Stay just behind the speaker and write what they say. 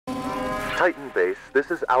Titan Base, this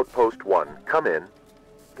is Outpost 1. Come in.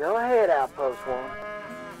 Go ahead, Outpost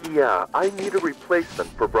 1. Yeah, I need a replacement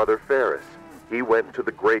for Brother Ferris. He went to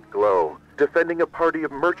the Great Glow, defending a party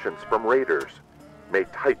of merchants from raiders. May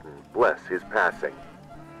Titan bless his passing.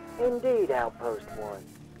 Indeed, Outpost 1.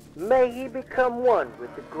 May he become one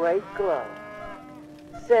with the Great Glow.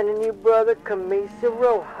 Sending you Brother Camisa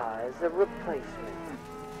Roja as a replacement.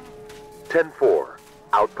 10-4.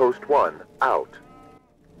 Outpost 1, out.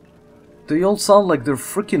 They all sound like they're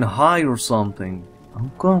freaking high or something.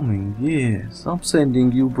 I'm coming, yes. I'm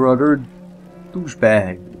sending you, brother.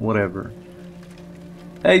 Douchebag, whatever.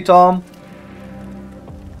 Hey, Tom.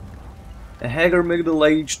 A haggard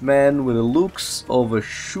middle-aged man with the looks of a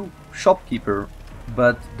shopkeeper,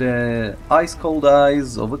 but the ice-cold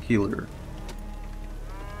eyes of a killer.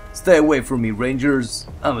 Stay away from me, Rangers.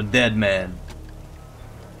 I'm a dead man.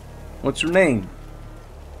 What's your name?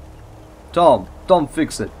 Tom. Tom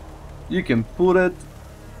Fix-It. You can put it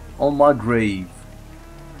on my grave.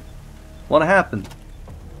 What happened?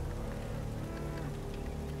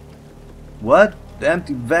 What? The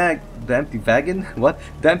empty wagon? What?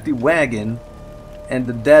 The empty wagon and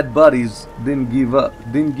the dead bodies didn't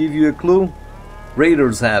give you a clue?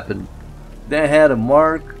 Raiders happened. They had a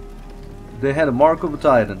mark. They had a mark of a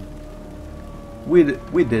Titan. We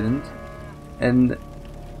didn't. And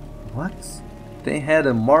what? They had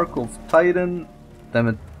a mark of Titan. Damn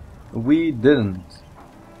it. We didn't.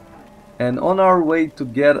 And on our way to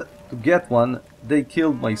get one, they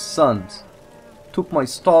killed my sons. Took my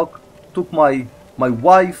stock, took my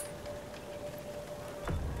wife.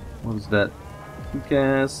 What was that? Kick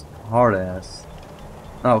ass, hard ass.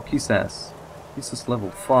 Oh, kiss ass. Kiss is level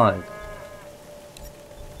 5.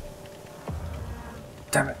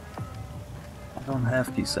 Damn it. I don't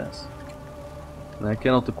have kiss ass. And I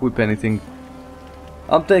cannot equip anything.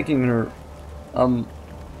 I'm taking her.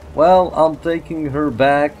 Well, I'm taking her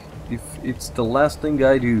back if it's the last thing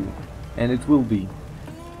I do. And it will be.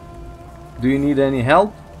 Do you need any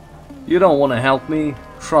help? You don't want to help me?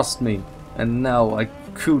 Trust me. And now I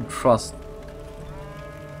could trust.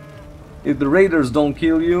 If the raiders don't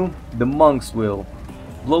kill you, the monks will.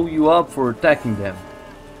 Blow you up for attacking them.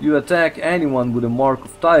 You attack anyone with a mark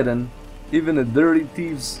of Titan, even a dirty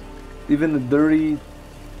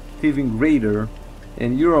thieving raider,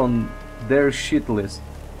 and you're on their shit list.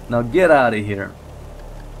 Now get out of here.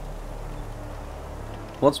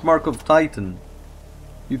 What's Mark of Titan?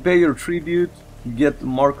 You pay your tribute, you get the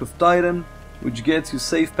Mark of Titan, which gets you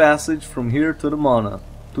safe passage from here to the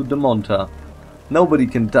Monta. Nobody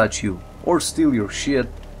can touch you, or steal your shit,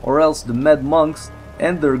 or else the mad monks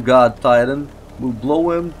and their god Titan will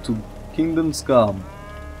blow him to kingdom scum.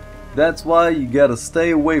 That's why you gotta stay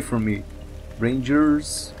away from me,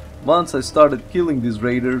 Rangers. Once I started killing these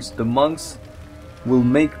raiders, the monks will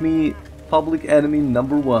make me public enemy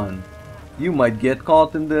number 1. You might get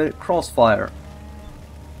caught in the crossfire.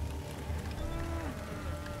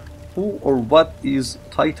 Who or what is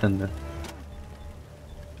Titan?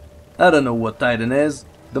 I don't know what Titan is.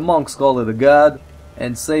 The monks call it a god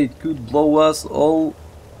and say it could blow us all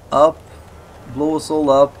up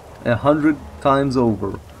 100 times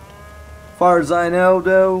over. Far as I know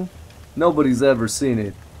though, nobody's ever seen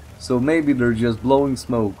it. So maybe they're just blowing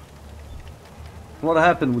smoke. What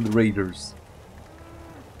happened with the raiders?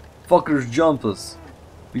 Fuckers jumped us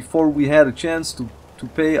before we had a chance to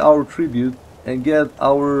pay our tribute and get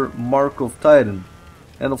our Mark of Titan.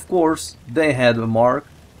 And of course, they had a mark,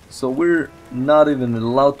 so we're not even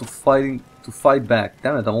allowed to fight back.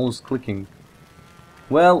 Damn it, I'm almost clicking.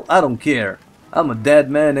 Well, I don't care. I'm a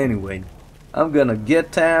dead man anyway. I'm gonna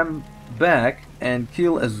get Tam back and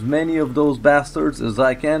kill as many of those bastards as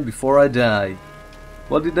I can before I die.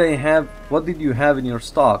 What did you have in your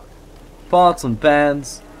stock? Pots and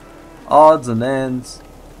pans, odds and ends,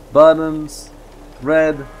 buttons,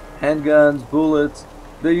 thread, handguns, bullets,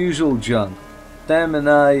 the usual junk. Tam and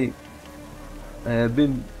I have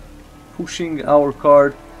been pushing our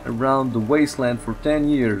cart around the Wasteland for 10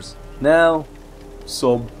 years. Now,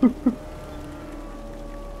 sob.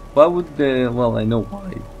 Why would they? Well, I know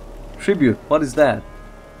why. Tribute, what is that?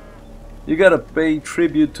 You gotta pay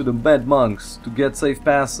tribute to the mad monks to get safe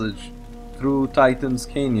passage through Titan's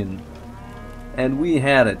Canyon. And we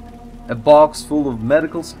had it. A box full of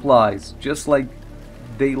medical supplies, just like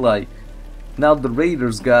they like. Now the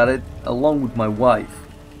raiders got it, along with my wife.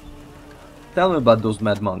 Tell me about those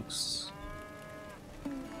mad monks.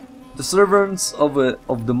 The servants of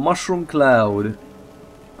the Mushroom Cloud.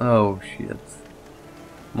 Oh shit.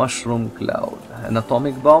 Mushroom Cloud. An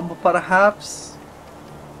atomic bomb, perhaps?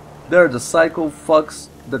 They're the psycho fucks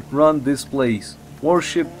that run this place.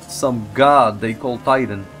 Worshipped some god they call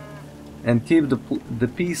Titan. and keep the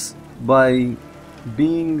peace by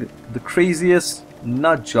being the craziest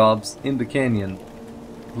nut jobs in the canyon.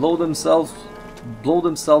 Blow themselves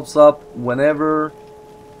up whenever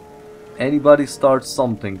anybody starts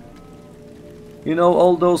something. You know,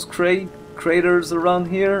 all those craters around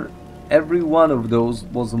here, every one of those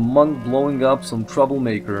was a monk blowing up some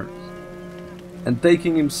troublemakers and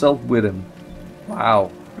taking himself with him.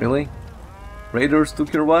 Wow, really? Raiders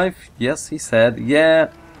took your wife? Yes, he said. Yeah,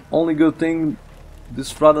 only good thing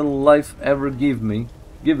this rotten life ever given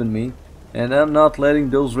me, and I'm not letting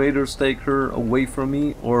those raiders take her away from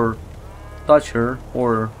me or touch her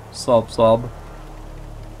or sob.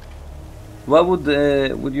 What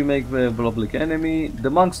would you make the public enemy? The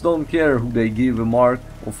monks don't care who they give a mark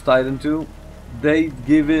of Titan to. They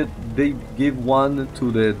give one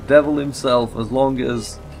to the devil himself as long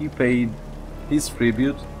as he paid his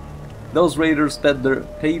tribute. Those raiders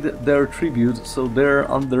paid their tribute, so they're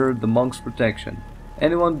under the monk's protection.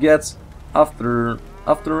 Anyone gets after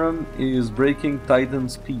him is breaking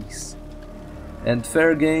Titan's peace. And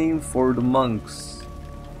fair game for the monks.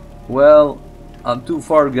 Well, I'm too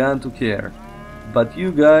far gone to care. But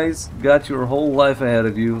you guys got your whole life ahead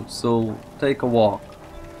of you, so take a walk.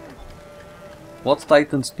 What's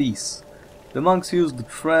Titan's peace? The monks use the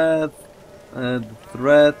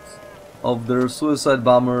threat of their suicide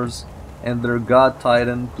bombers and their god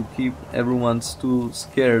Titan to keep everyone too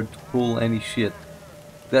scared to pull any shit.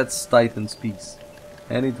 That's Titan's peace.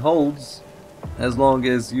 And it holds as long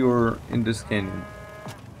as you're in this canyon.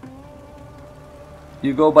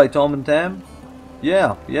 You go by Tom and Tam?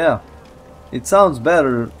 Yeah. It sounds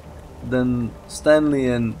better than Stanley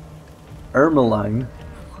and Ermeline,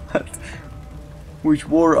 which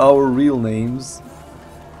were our real names.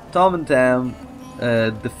 Tom and Tam,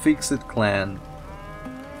 the Fix-It Clan.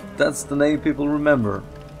 That's the name people remember.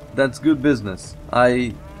 That's good business.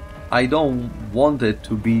 I don't want it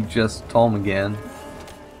to be just Tom again.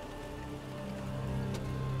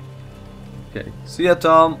 Okay, see ya,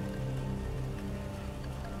 Tom.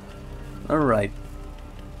 Alright.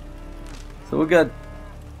 So we got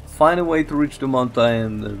find a way to reach the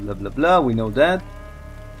mountain, blah blah blah, we know that.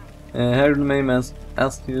 Harry the Maim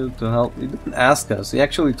asked you to help. He didn't ask us, he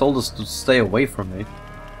actually told us to stay away from it.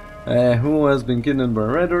 Who has been kidnapped by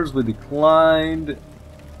raiders? We declined.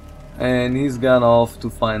 And he's gone off to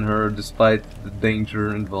find her despite the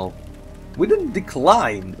danger involved. We didn't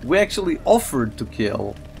decline, we actually offered to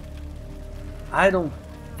kill. I don't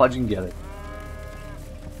fudging get it.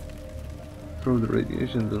 Through the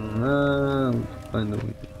radiation, find the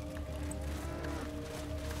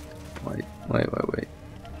wait.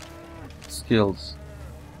 Skills.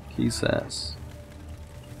 Key sass.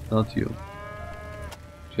 Not you.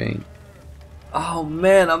 Jane. Oh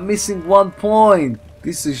man, I'm missing 1 point.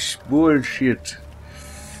 This is bullshit.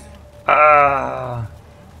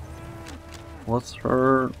 What's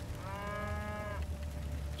her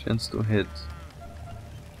chance to hit?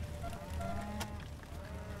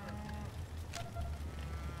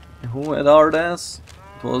 Who had hard ass?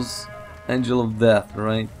 It was Angel of Death,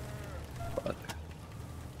 right? Fuck.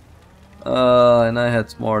 And I had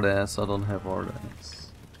smart ass, I don't have hard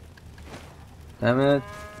ass. Damn it.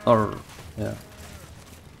 Or, yeah.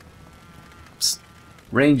 Psst.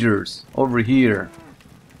 Rangers, over here.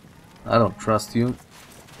 I don't trust you.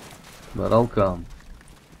 But I'll come.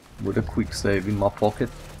 With a quick save in my pocket.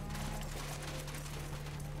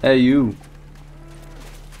 Hey you.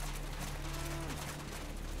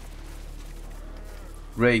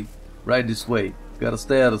 Great, right this way. Gotta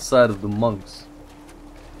stay out of sight of the monks.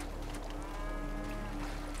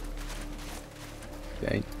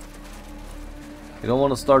 Okay. You don't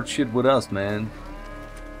want to start shit with us, man.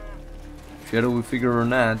 Shadowy figure or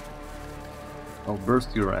not, I'll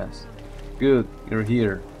burst your ass. Good, you're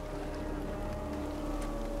here.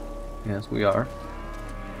 Yes, we are.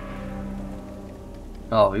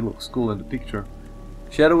 Oh, he looks cool in the picture.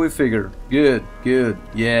 Shadowy figure. Good,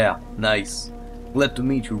 yeah, nice. Glad to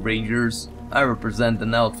meet you, Rangers. I represent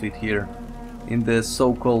an outfit here in the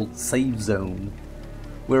so-called safe zone.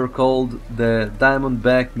 We're called the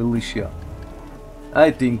Diamondback Militia.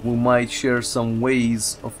 I think we might share some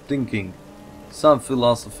ways of thinking, some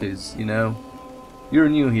philosophies, you know. You're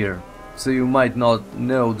new here, so you might not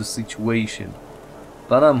know the situation,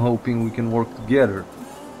 but I'm hoping we can work together.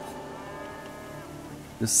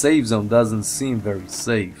 The safe zone doesn't seem very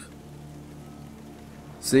safe.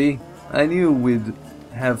 See? I knew we'd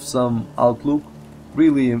have some outlook,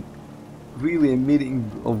 really a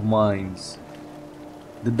meeting of minds.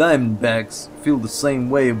 The Diamondbacks feel the same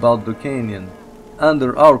way about the canyon.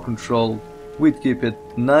 Under our control, we'd keep it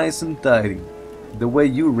nice and tidy, the way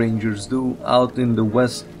you Rangers do out in the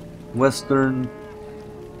Western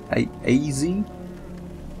AZ? I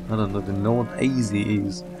don't even know what AZ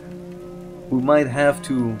is. We might have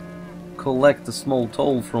to collect a small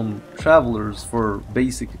toll from travelers for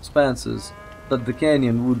basic expenses, but the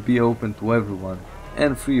canyon would be open to everyone,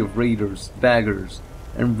 and free of raiders, baggers,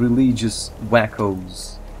 and religious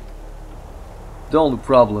wackos. The only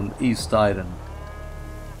problem is Titan.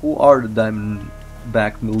 Who are the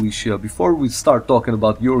Diamondback militia? Before we start talking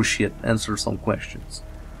about your shit, answer some questions.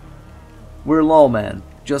 We're lawmen,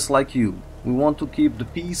 just like you. We want to keep the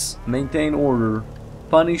peace, maintain order,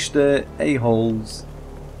 punish the a-holes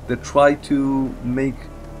that try to make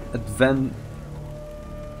advantage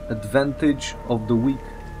of the weak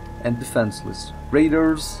and defenseless.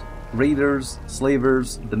 Raiders,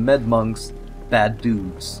 slavers, the med monks, bad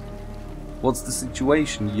dudes. What's the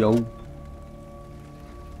situation, yo?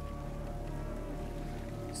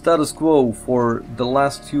 Status quo for the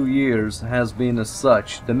last few years has been as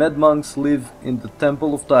such. The med monks live in the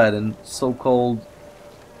Temple of Titan, so-called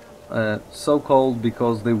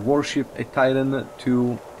because they worship a Titan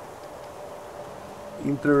to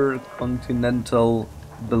intercontinental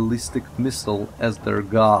ballistic missile as their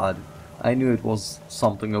god. I knew it was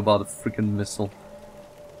something about a freaking missile.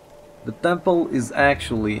 The temple is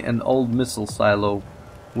actually an old missile silo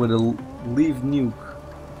with a live nuke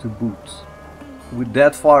to boot. With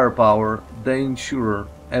that firepower, they ensure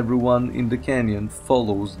everyone in the canyon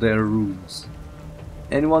follows their rules.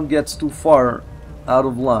 Anyone gets too far out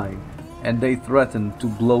of line, and they threaten to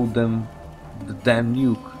blow them the damn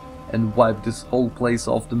nuke and wipe this whole place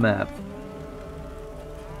off the map.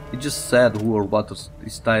 It just said who or what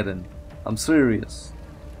is Titan. I'm serious.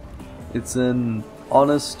 It's an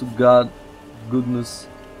honest to god goodness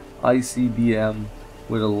ICBM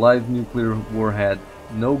with a live nuclear warhead.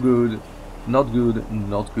 No good, not good,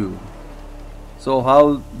 not good. So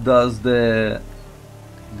how does the...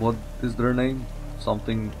 what is their name?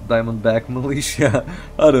 Something Diamondback militia?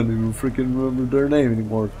 I don't even freaking remember their name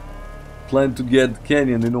anymore. Plan to get the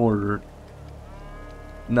canyon in order.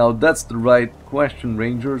 Now that's the right question,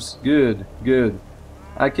 Rangers. Good, good.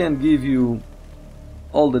 I can't give you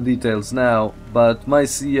all the details now, but my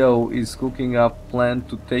CEO is cooking up a plan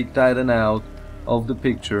to take Titan out of the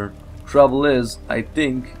picture. Trouble is, I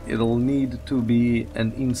think it'll need to be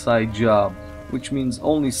an inside job, which means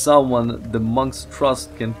only someone the monks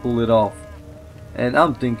trust can pull it off. And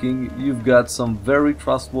I'm thinking you've got some very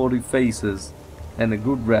trustworthy faces and a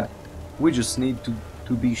good rep. We just need to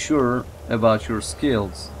be sure about your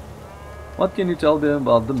skills. What can you tell them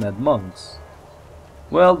about the Mad Monks?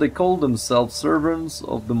 Well, they call themselves servants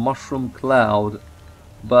of the Mushroom Cloud,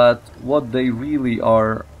 but what they really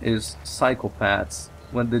are is psychopaths.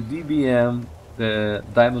 When the DBM, the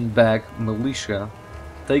Diamondback militia,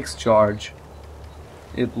 takes charge,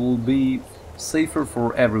 it will be safer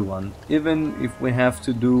for everyone, even if we have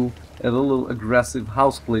to do a little aggressive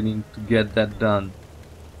house cleaning to get that done.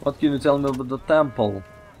 What can you tell me about the temple?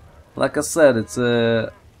 Like I said, it's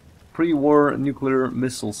a pre-war nuclear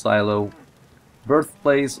missile silo,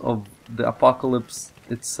 birthplace of the apocalypse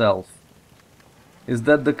itself. Is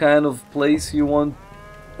that the kind of place you want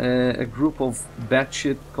a group of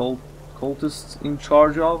batshit cultists in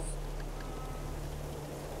charge of?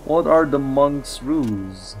 What are the monks'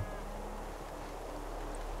 rules?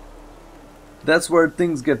 That's where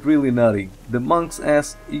things get really nutty. The monks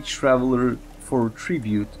ask each traveler for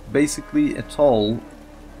tribute, basically a toll.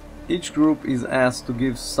 Each group is asked to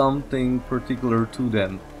give something particular to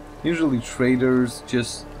them. Usually traders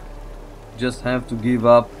just have to give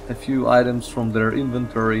up a few items from their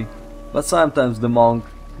inventory, but sometimes the monk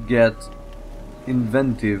get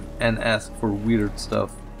inventive and ask for weird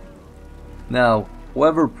stuff. Now,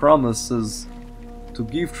 whoever promises to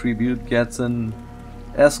give tribute gets an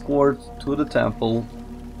escort to the temple,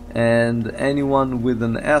 and anyone with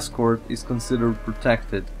an escort is considered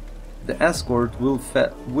protected. The escort will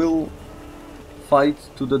fight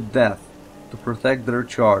to the death to protect their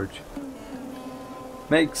charge.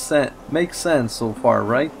 Makes sense so far,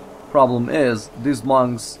 right? Problem is, these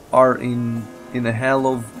monks are in a hell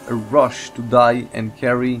of a rush to die and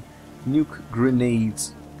carry nuke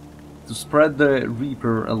grenades to speed the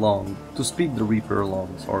Reaper along,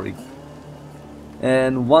 sorry.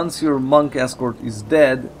 And once your monk escort is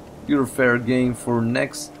dead, you're fair game for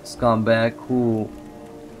next scumbag who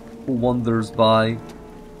wanders by.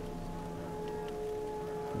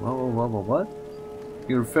 What?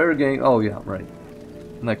 You're fair game. Oh yeah, right.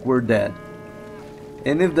 Like we're dead.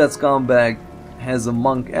 And if that scumbag has a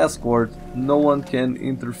monk escort, no one can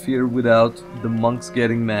interfere without the monks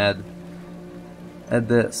getting mad at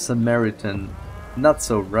the Samaritan. Not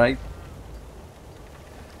so, right?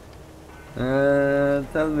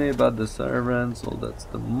 Tell me about the servants. Oh, that's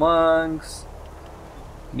the monks.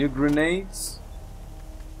 New grenades.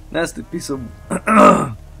 Nasty piece of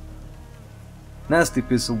nasty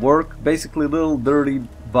piece of work. Basically little dirty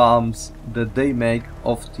bombs that they make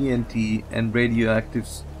of TNT and radioactive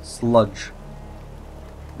sludge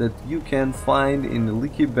that you can find in the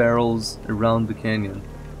leaky barrels around the canyon.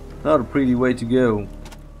 Not a pretty way to go.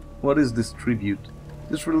 What is this tribute?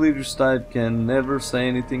 This religious type can never say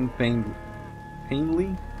anything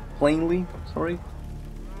plainly. Sorry.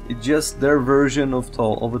 It's just their version of a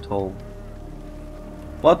toll.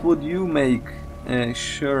 What would you make?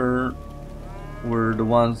 Sure, we're the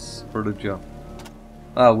ones for the job.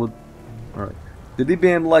 Alright. The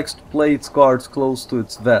DBM likes to play its cards close to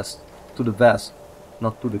its vest. To the vest,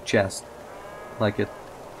 not to the chest. Like it.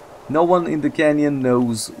 No one in the canyon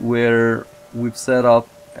knows where we've set up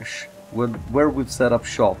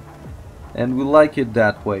shop. And we like it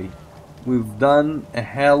that way. We've done a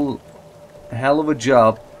hell of a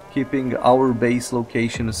job keeping our base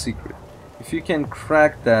location a secret. If you can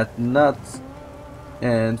crack that nut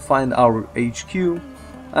and find our HQ,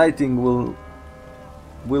 I think we'll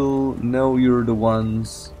know you're the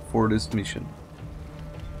ones for this mission.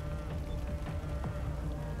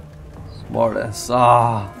 Smartass.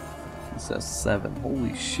 He says 7.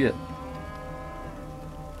 Holy shit.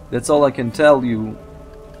 That's all I can tell you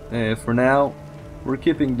for now. We're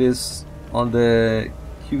keeping this on the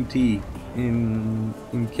QT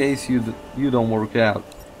in case you don't work out.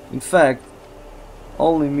 In fact,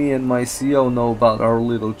 only me and my CO know about our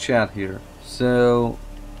little chat here. So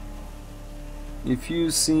if you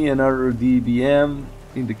see another DBM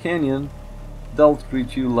in the canyon, they'll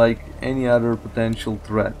treat you like any other potential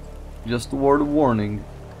threat. Just a word of warning.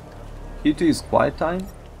 QT is quiet time,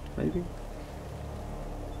 maybe?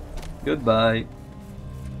 Goodbye.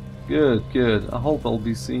 Good. I hope I'll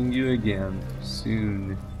be seeing you again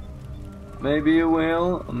soon. Maybe you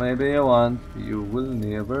will, maybe you won't. You will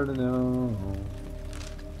never know.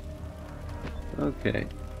 Okay,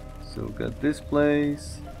 so got this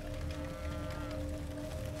place.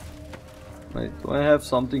 Wait, do I have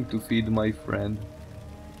something to feed my friend?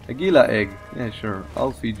 A gila egg. Yeah, sure.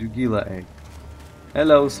 I'll feed you gila egg.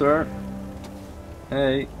 Hello, sir.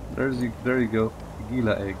 Hey, there you go. A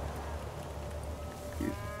gila egg.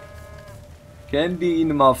 Candy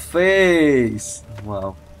in my face!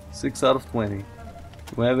 Wow. 6 out of 20. Do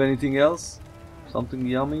we have anything else? Something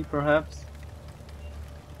yummy, perhaps?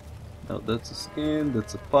 No, that's a skin,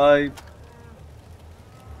 that's a pipe.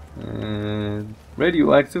 And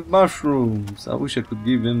radioactive mushrooms. I wish I could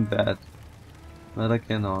give him that, but I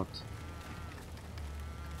cannot.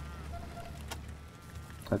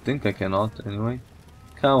 I think I cannot, anyway.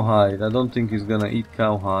 Cowhide. I don't think he's gonna eat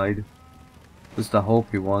cowhide. At least I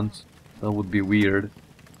hope he won't. That would be weird.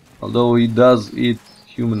 Although he does eat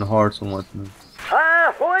human hearts and whatnot.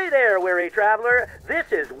 Ahoy there, weary traveler.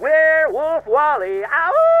 This is Werewolf Wally.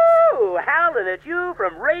 Ow! Howling at you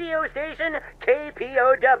from radio station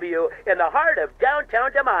KPOW in the heart of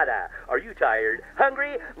downtown Damata. Are you tired,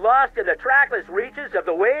 hungry, lost in the trackless reaches of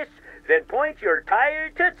the wastes? Then point your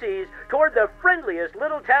tired tootsies toward the friendliest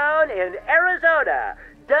little town in Arizona,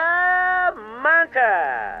 Damanta.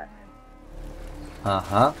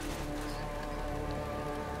 Uh-huh.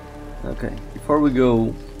 Okay, before we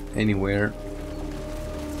go anywhere...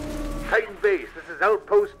 Titan Base, this is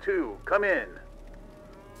Outpost 2. Come in.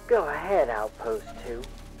 Go ahead, Outpost 2.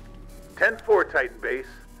 10-4, Titan Base.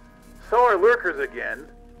 Saw our lurkers again.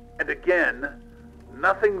 And again.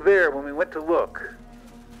 Nothing there when we went to look.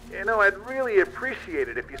 You know, I'd really appreciate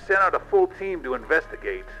it if you sent out a full team to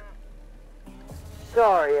investigate.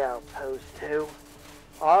 Sorry, Outpost 2.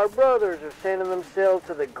 Our brothers are sending themselves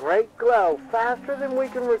to the Great Glow faster than we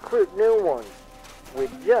can recruit new ones. We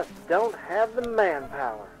just don't have the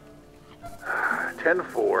manpower.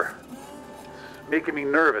 10-4. It's making me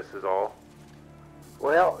nervous is all.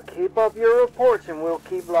 Well, keep up your reports and we'll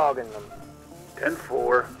keep logging them.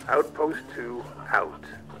 10-4, Outpost 2, out.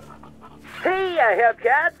 Hey,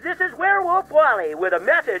 Hellcats, this is Werewolf Wally with a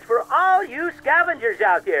message for all you scavengers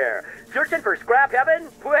out there. Searching for scrap heaven?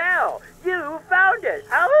 Well, you found it.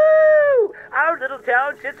 Ahoo! Our little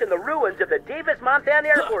town sits in the ruins of the Davis Monthan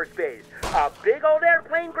Air Force Base, a big old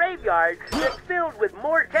airplane graveyard that's filled with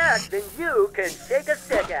more tech than you can shake a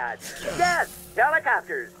stick at. Yes,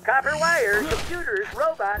 helicopters, copper wire, computers,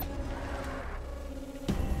 robots.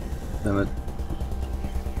 Damn it.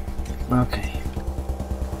 Okay.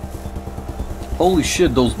 Holy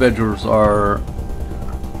shit, those badgers are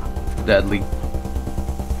deadly.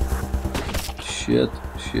 Shit.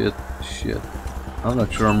 I'm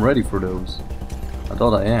not sure I'm ready for those. I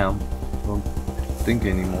thought I am. I don't think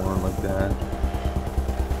anymore like that.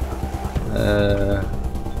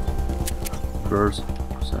 First,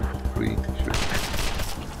 second, 3, sure.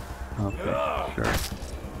 Okay, sure.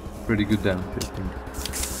 Pretty good damage, I think.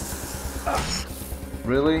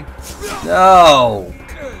 Really? No!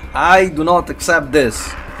 I do not accept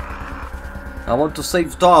this. I want to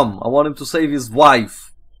save Tom. I want him to save his wife.